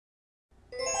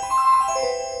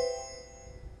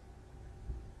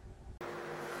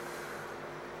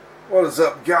What is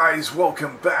up, guys?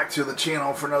 Welcome back to the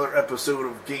channel for another episode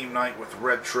of Game Night with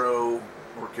Retro.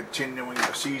 We're continuing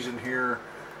the season here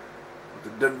with the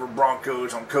Denver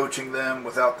Broncos. I'm coaching them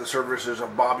without the services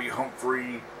of Bobby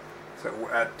Humphrey. So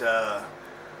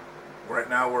right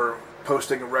now we're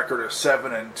posting a record of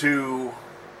 7-2.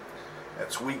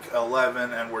 It's week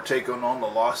 11, and we're taking on the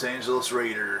Los Angeles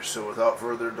Raiders. So without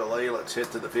further delay, let's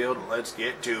hit to the field and let's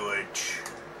get to it.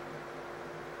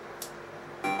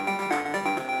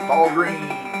 Paul Green,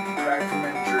 back from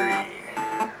injury.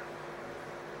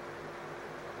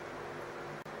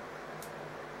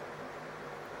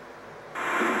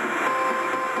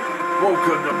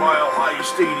 Welcome to Mile High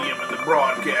Stadium in the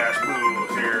broadcast booth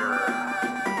here.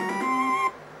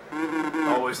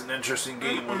 Always an interesting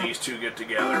game when these two get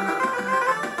together.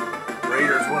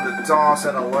 Raiders win the toss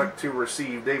and elect to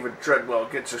receive. David Treadwell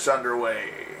gets us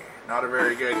underway. Not a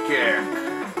very good kick.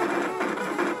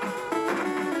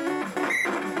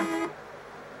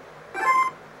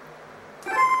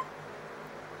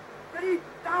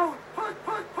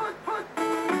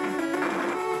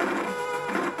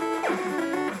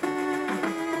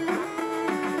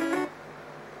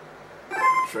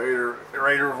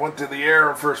 Raiders went to the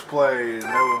air first play.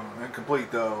 No,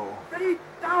 incomplete though. Ready,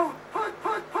 down, put.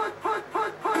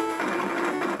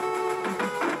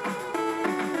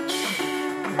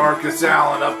 Marcus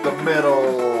Allen up the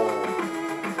middle.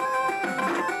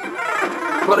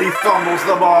 But he fumbles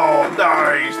the ball.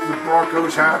 Nice. The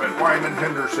Broncos have it. Wyman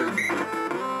Henderson.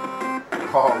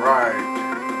 All right.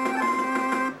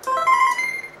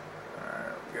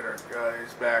 Alright, get our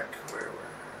guys back where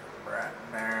we're at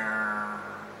now.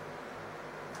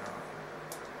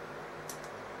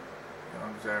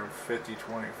 Young's average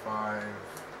 50-25.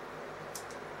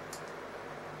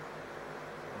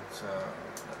 It's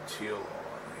Teal on.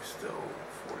 He's still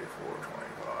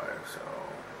 44-25. So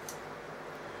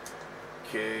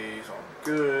K's on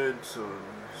good. So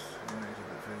he's in the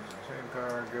same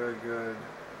power. Good.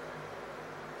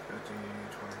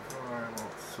 50-25.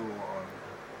 Well, Sewell on.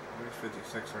 He's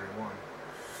 56-31.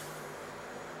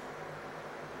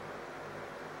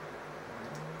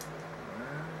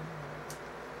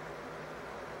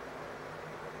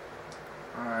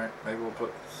 Alright, maybe we'll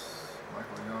put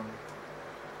Michael Young.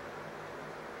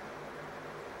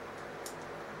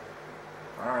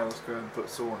 Alright, let's go ahead and put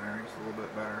Sewell in there. He's a little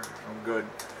bit better. I'm good.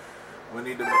 We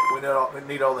need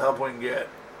all the help we can get.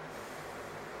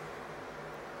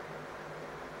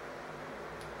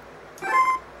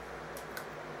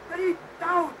 Ready,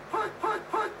 down, put.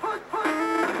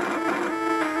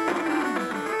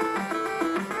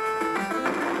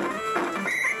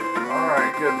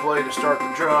 Alright, good play to start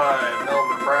the drive.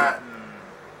 Melvin Bratton,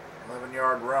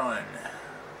 11-yard run.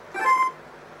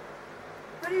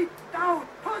 Ready, down,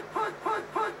 put.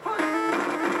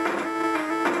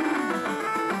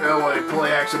 Elway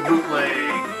play action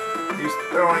bootleg. He's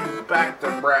throwing back to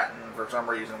Bratton for some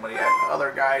reason when he had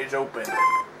other guys open.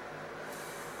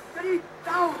 Ready,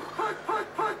 down, put.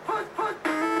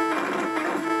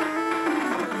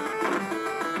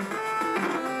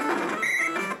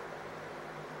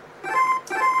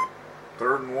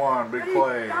 3rd and 1, big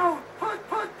play. Down, put.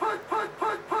 The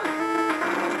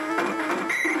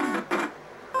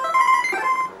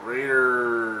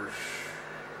Raiders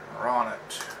are on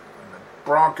it. And the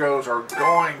Broncos are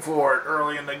going for it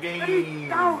early in the Ready, game.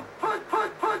 down, put.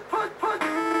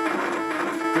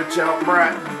 Pitch out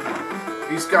Bratton.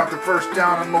 He's got the first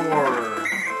down and more.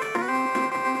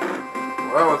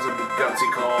 Well, that was a gutsy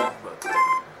call, but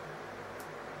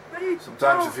Ready,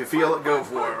 sometimes down, if you feel it, go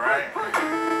for it, right?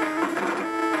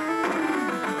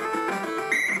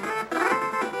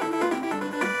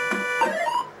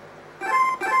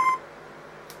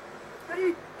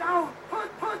 Ready, down, put.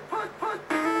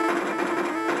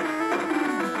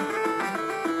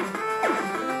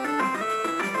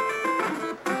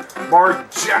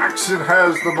 Mark Jackson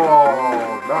has the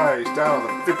ball. Nice, down to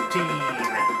the 15.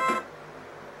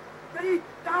 Ready,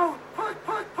 down, put.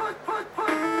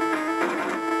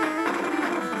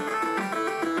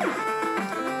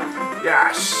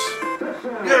 Yes!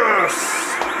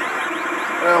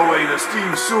 Elway to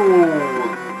Steve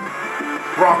Sewell.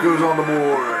 Broncos on the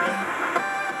board.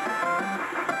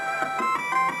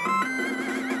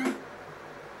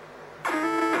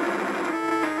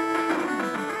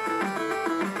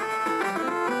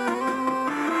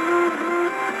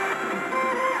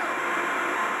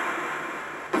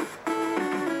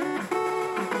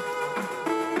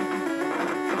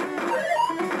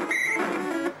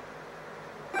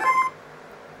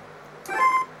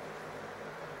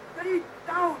 Ready,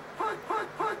 down, put.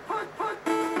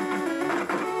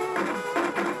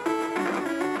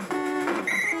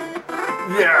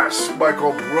 Yes,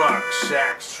 Michael Bruck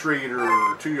sacks Schrader,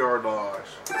 2-yard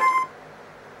loss.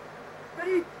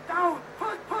 Ready, down,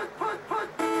 punt.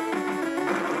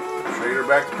 Schrader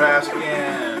back to pass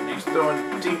again. He's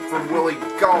throwing deep for Willie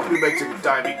Galt, who makes a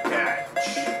diving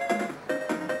catch.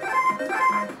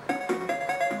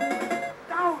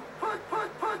 Down, punt.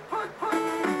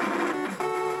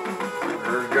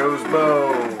 There goes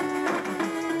Bo.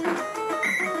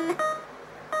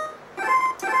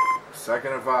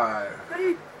 2nd and 5.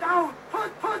 Ready, down,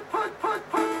 punt.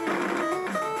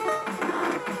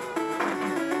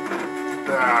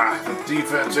 The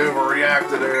defense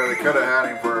overreacted there. They could have had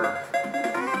him for...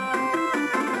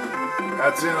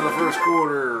 That's the end of the first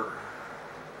quarter.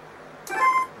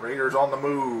 Raiders on the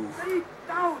move. Ready,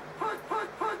 down, punt.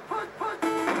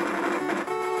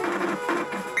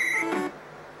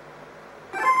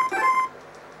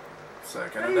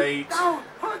 2nd and 8. Down,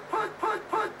 punt.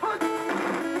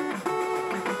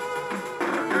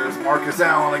 There's Marcus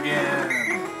Allen again.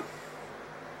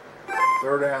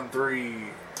 3rd and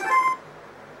 3.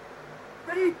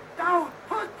 Ready, down,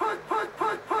 punt.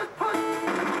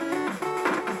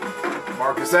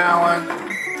 Marcus Allen.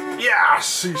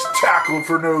 Yes, he's tackled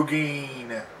for no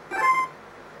gain.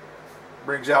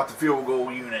 Brings out the field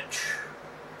goal unit.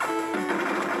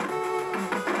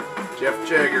 Jeff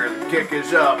Jagger, the kick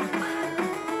is up.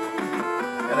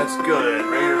 And it's good.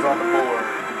 Raiders on the board.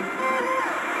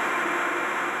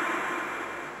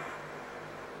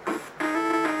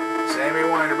 Sammy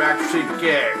Winder back to receive the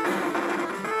kick.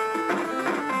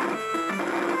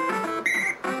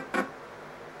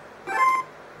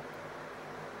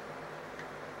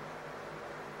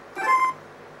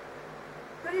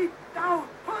 Ready, down,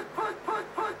 punt.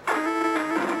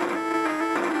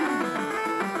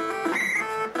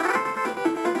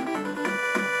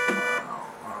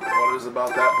 What is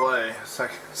about that play?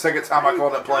 Second time I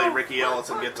called that play, Ricky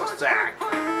Ellison gets a sack.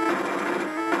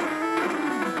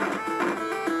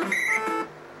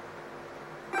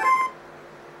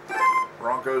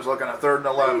 Broncos looking at 3rd and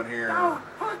 11 here. Down,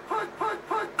 punt.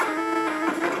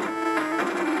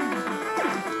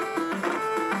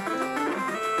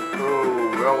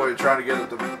 Oh, Elway trying to get it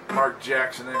to Mark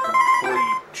Jackson,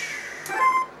 incomplete.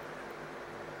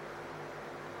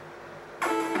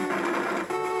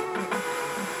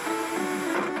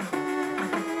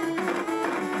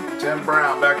 Tim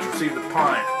Brown back to receive the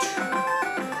punt.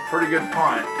 Pretty good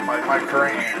punt by Mike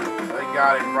Coran. They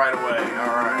got him right away.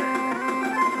 All right.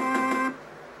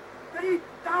 Ready,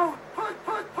 down, punt.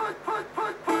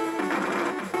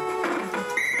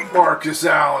 Marcus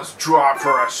Allen's dropped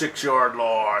for a 6-yard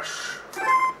loss.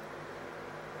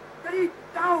 Ready,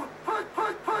 down, punt.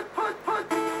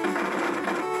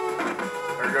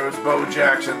 There goes Bo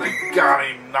Jackson. They got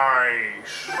him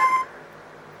nice.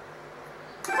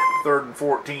 3rd and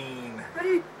 14.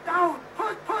 Ready, down,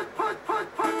 punt.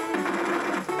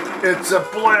 It's a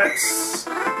blitz.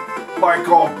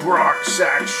 Michael Brock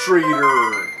sacks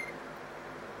Schrader.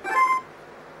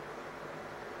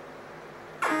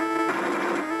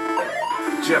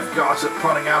 Jeff Gossett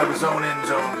punting out of his own end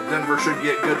zone. Denver should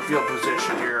get good field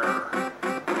position here.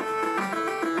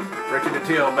 Ricky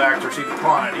Nattil back to receive the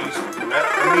punt. He's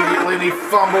immediately and he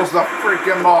fumbles the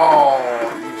freaking ball.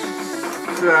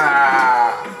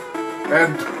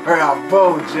 And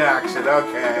Bo Jackson,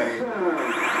 okay.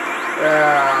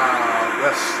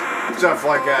 This stuff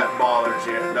like that bothers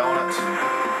you, don't it?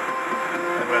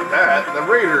 And with that, the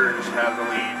Raiders have the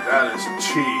lead. That is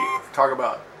cheap. Talk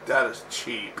about that is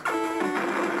cheap.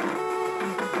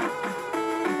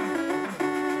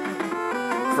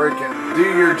 Freaking do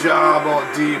your job on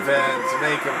defense,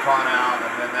 make him punt out,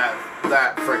 and then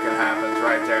that freaking happens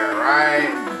right there,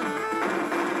 right?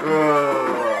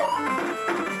 Ugh.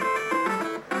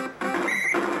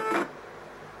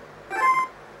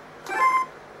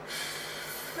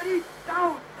 Ready,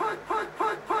 down, punt.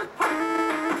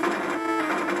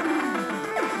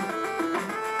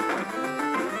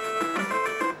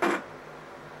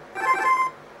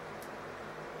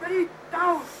 Ready,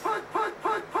 down, punt.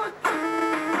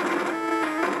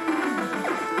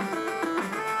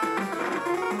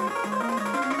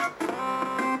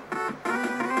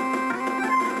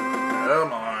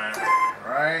 Come on,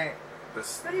 right?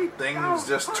 This things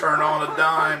just turn on a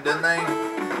dime, didn't they?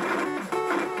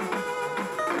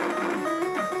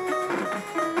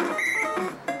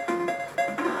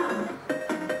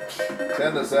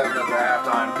 10-7 at the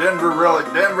halftime.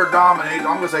 Denver dominated.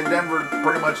 I'm gonna say Denver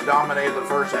pretty much dominated the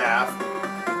first half.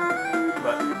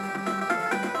 But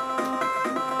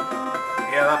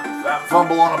yeah, that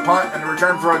fumble on a punt and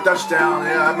return for a touchdown,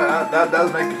 yeah, that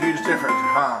does make a huge difference,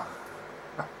 huh?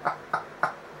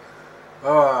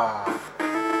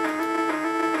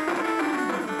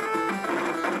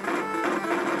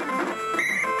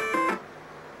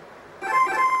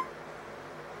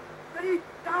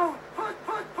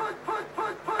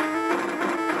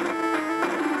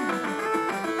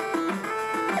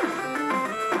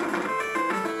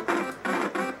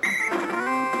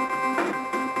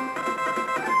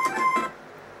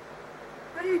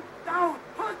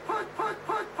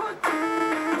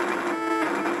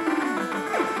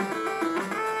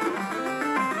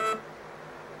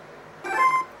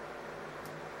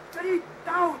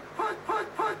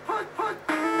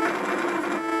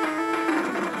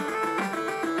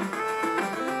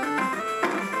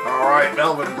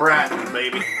 Melvin Bratton,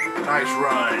 baby. Nice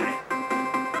run.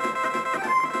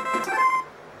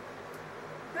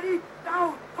 Ready,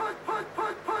 down, put.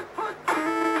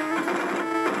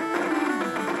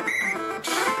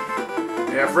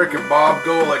 Yeah, freaking Bob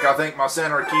Golick. I think my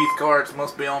center Keith Karts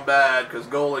must be on bad because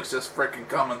Golick's just freaking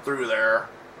coming through there.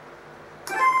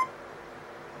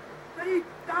 Ready,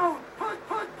 down, put.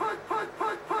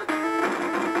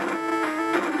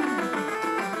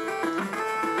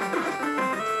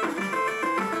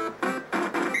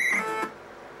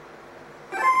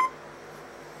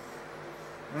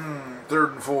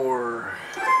 3rd and 4.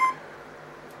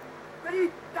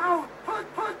 Ready, down, put.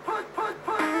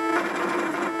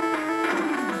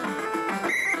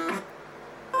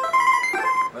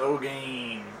 No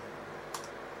gain.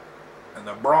 And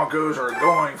the Broncos are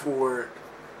going for it.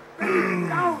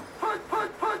 Down, put.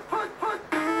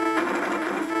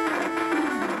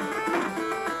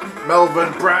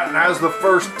 Melvin Bratton has the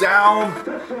first down.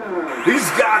 He's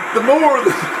got the more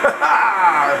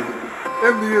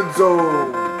in the end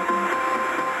zone.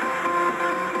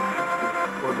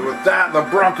 And with that, the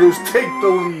Broncos take the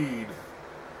lead.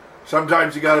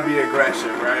 Sometimes you got to be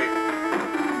aggressive, right?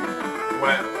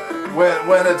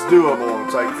 When it's doable,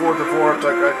 it's like 4th and 4. It's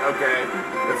like, okay,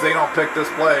 if they don't pick this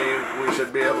play, we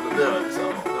should be able to do it. So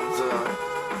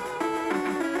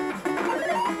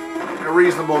it's a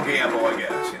reasonable gamble, I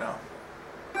guess, you know.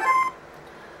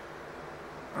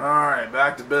 All right,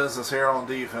 back to business here on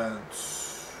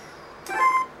defense.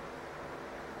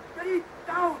 Ready,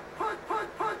 down, put.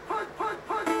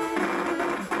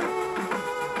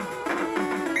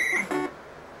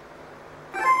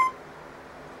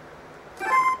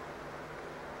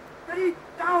 Ready,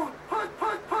 down, put.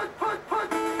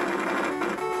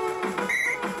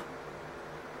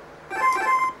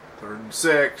 3rd and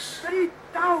 6. Ready,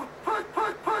 down, put.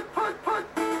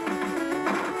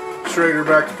 Schrader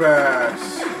back to pass.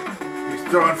 He's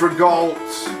throwing for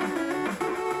Galtz.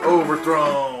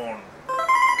 Overthrown.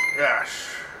 Gosh.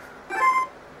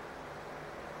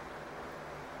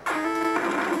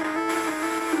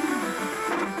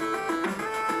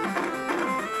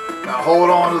 Now hold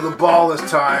on to the ball this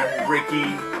time,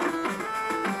 Ricky.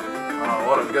 Oh,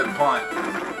 what a good punt.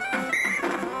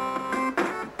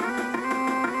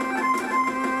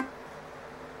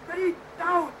 Ready,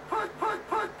 down, put.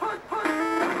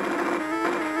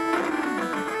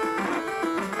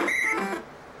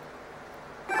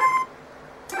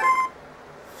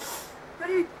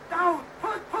 Ready, down,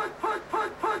 put.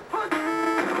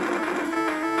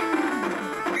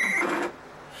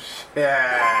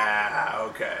 Yeah,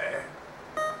 okay.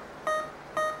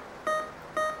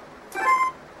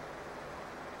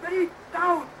 Ready,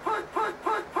 down, put.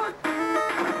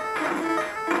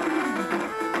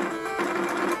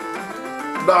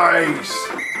 Nice.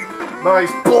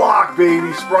 Nice block,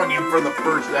 baby. Sprung him for the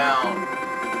first down.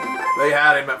 They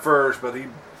had him at first, but he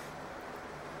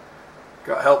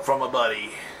got help from a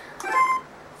buddy.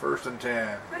 1st and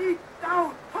 10. Ready,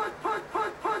 down, put.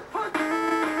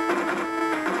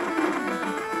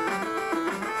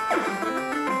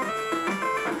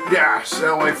 Yes,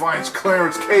 LA finds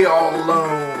Clarence K all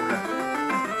alone.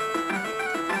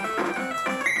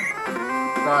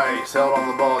 Nice, held on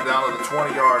the ball down to the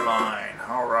 20-yard line.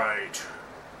 All right.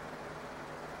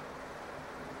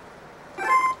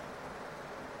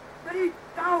 Ready,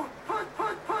 down, put.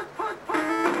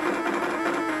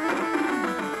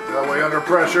 LA under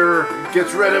pressure, he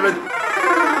gets rid of it.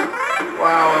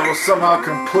 Wow, it was somehow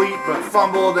complete, but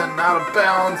fumbled and out of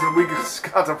bounds, and we just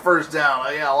got the first down.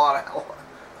 Yeah,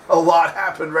 a lot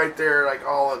happened right there, like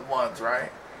all at once, right?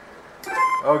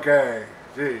 Okay,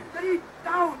 gee. Ready,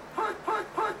 down, put.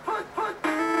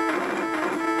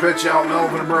 Pitch out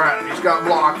Melvin Bratton. He's got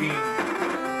blocking.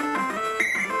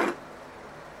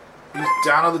 He's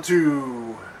down to the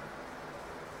 2.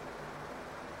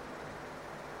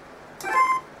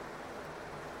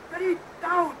 Ready,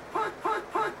 down, put.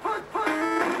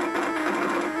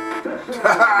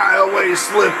 Elway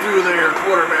slipped through there,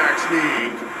 quarterback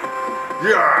sneak.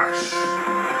 Gosh.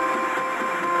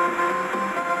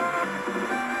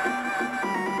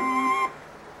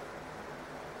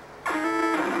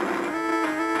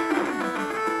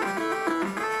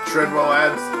 Treadwell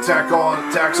adds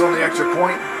tacks on the extra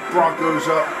point. Broncos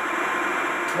up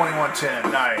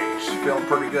 21-10. Nice. Feeling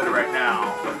pretty good right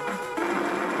now.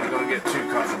 Not going to get too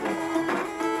comfortable.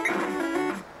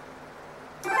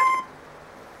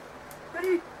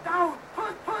 Ready, down,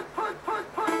 put.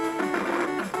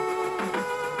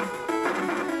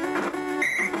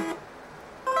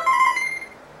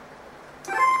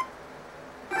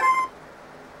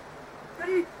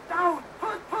 Ready, down,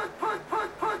 put.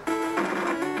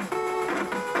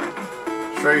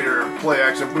 Schrader play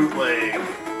action catch a bootleg.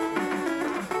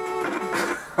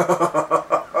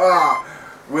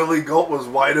 Willie Galt was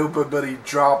wide open, but he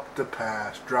dropped the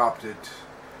pass. Dropped it.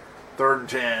 3rd and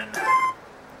 10.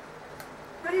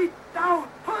 Ready, down,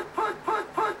 put.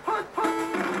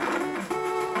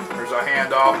 There's a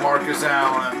handoff. Marcus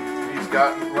Allen. He's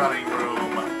got running room.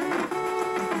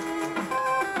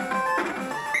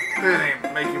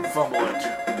 Didn't make him fumble it.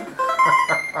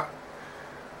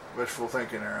 Wishful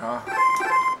thinking there, huh?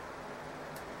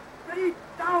 Ready,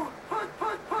 down, put.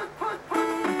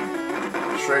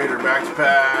 Schrader back to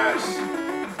pass.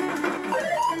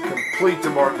 Complete to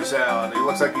Marcus Allen. He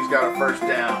looks like he's got a 1st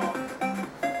down.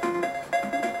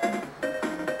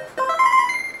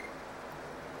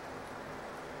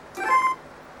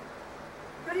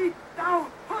 Ready,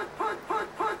 down, put.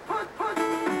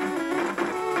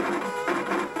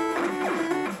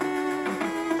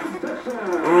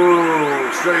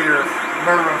 Ooh, Schrader,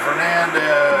 Mervin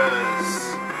Fernandez.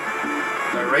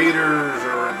 The Raiders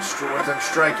are within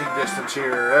striking distance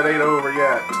here. That ain't over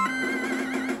yet.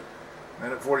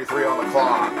 Minute 43 on the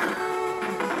clock.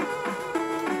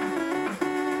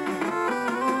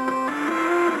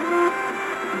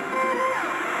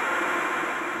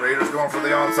 Raiders going for the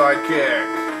onside kick.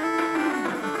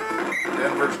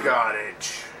 Denver's got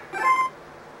it.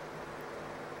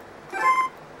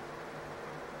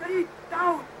 Ready,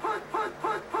 down, put.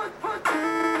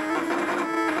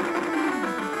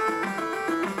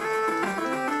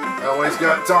 Elway's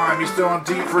got time. He's still on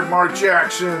deep for Mark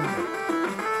Jackson.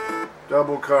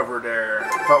 Double cover there.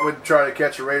 Thought we'd try to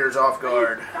catch the Raiders off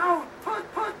guard. Down, put.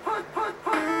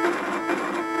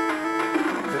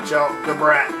 Pitch out to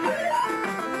Bratton.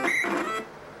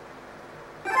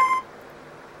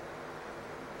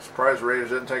 Surprised the Raiders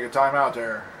didn't take a timeout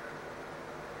there.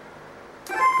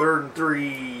 3rd and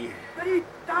 3. Ready,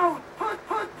 down, put.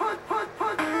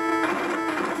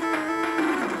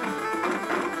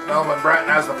 Melvin Bratton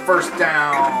has the 1st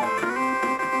down.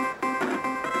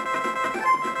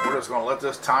 We're just going to let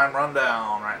this time run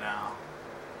down right now.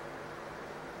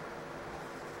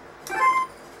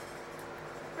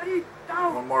 Ready,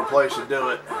 down. One more play should do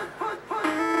it.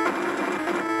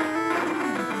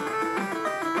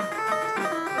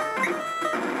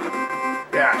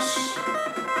 Yes.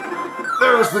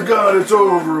 There's the gun. It's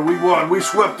over. We won. We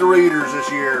swept the Raiders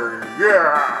this year.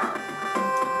 Yeah.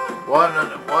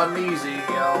 Wasn't easy,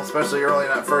 you know, especially early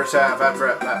in that 1st half after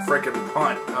that freaking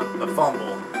punt, the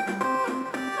fumble.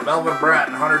 Melvin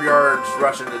Bratton, 100 yards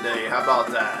rushing today. How about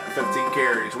that? 15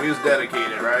 carries. We was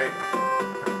dedicated, right?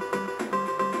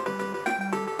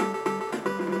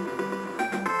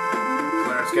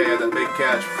 Clarence K had that big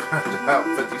catch, about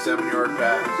 57-yard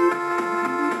pass.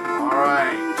 All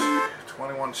right,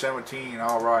 21-17.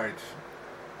 All right.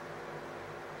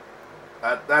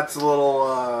 That's a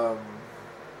little.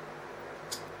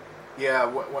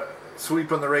 Yeah,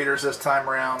 sweeping the Raiders this time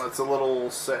around. It's a little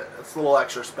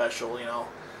extra special, you know.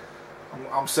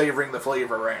 I'm savoring the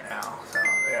flavor right now. So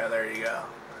yeah, there you go.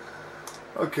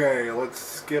 Okay,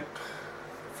 let's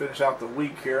finish out the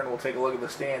week here, and we'll take a look at the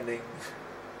standings.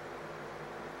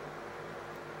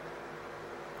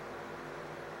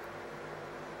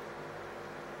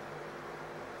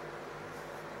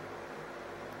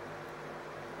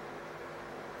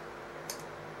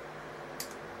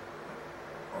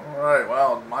 Alright,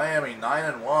 well, Miami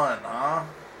 9-1, huh?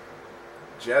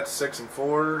 Jets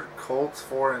 6-4, Colts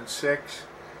 4-6,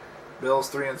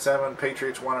 Bills 3-7,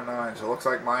 Patriots 1-9. So it looks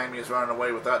like Miami is running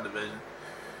away with that division.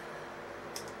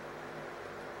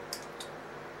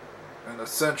 In the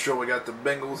Central, we got the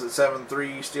Bengals at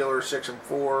 7-3, Steelers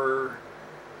 6-4,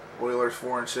 Oilers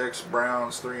 4-6,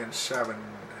 Browns 3-7.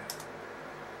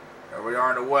 There we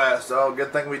are in the West. Oh,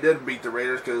 good thing we did beat the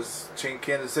Raiders because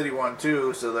Kansas City won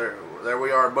too. So there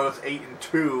we are, both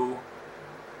 8-2,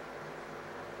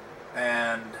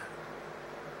 and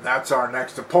that's our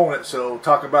next opponent. So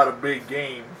talk about a big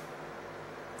game,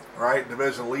 right?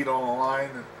 Division lead on the line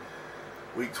in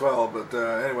week 12. But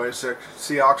anyway,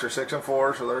 Seahawks are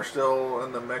 6-4, so they're still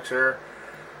in the mix here.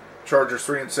 Chargers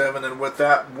 3-7, and with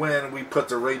that win, we put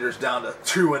the Raiders down to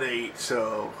 2-8.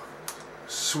 So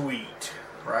sweet.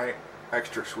 Right?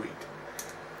 Extra sweet.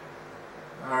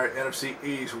 Alright, NFC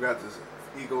East, we got the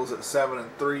Eagles at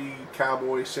 7-3,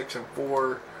 Cowboys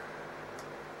 6-4,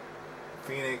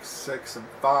 Phoenix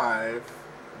 6-5,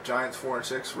 Giants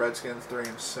 4-6, Redskins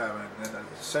 3-7. And then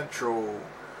the Central,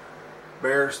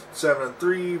 Bears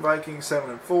 7-3, Vikings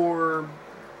 7-4,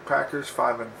 Packers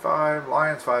 5-5,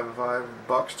 Lions 5-5,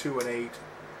 Bucks 2-8.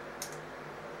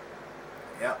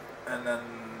 Yep, and then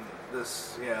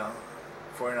this, yeah.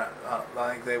 I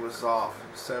think they was off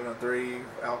 7-3.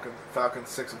 Falcons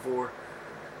 6-4.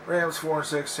 Rams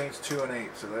 4-6, Saints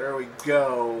 2-8. So there we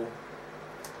go.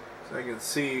 So you can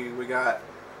see we got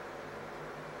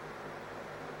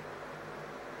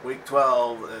week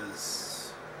 12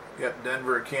 is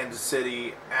Denver, Kansas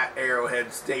City at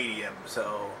Arrowhead Stadium.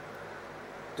 So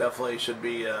definitely should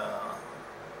be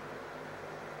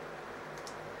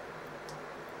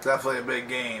definitely a big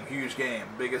game, huge game,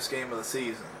 biggest game of the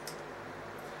season.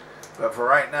 But for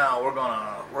right now, we're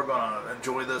gonna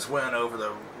enjoy this win over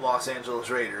the Los Angeles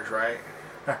Raiders, right?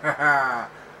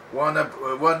 One that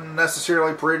wasn't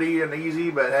necessarily pretty and easy,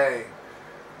 but hey,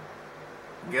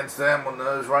 against them, when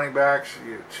those running backs,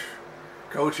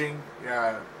 coaching,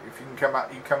 yeah, if you come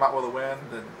out with a win,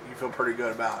 then you feel pretty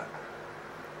good about it.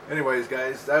 Anyways,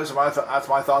 guys, that's my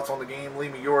thoughts on the game.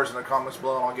 Leave me yours in the comments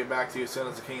below, and I'll get back to you as soon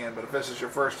as I can. But if this is your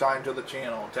first time to the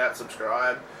channel, tap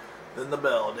subscribe, then the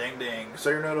bell, ding ding, so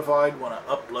you're notified when I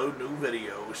upload new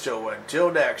videos. So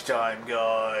until next time,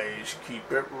 guys,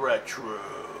 keep it retro.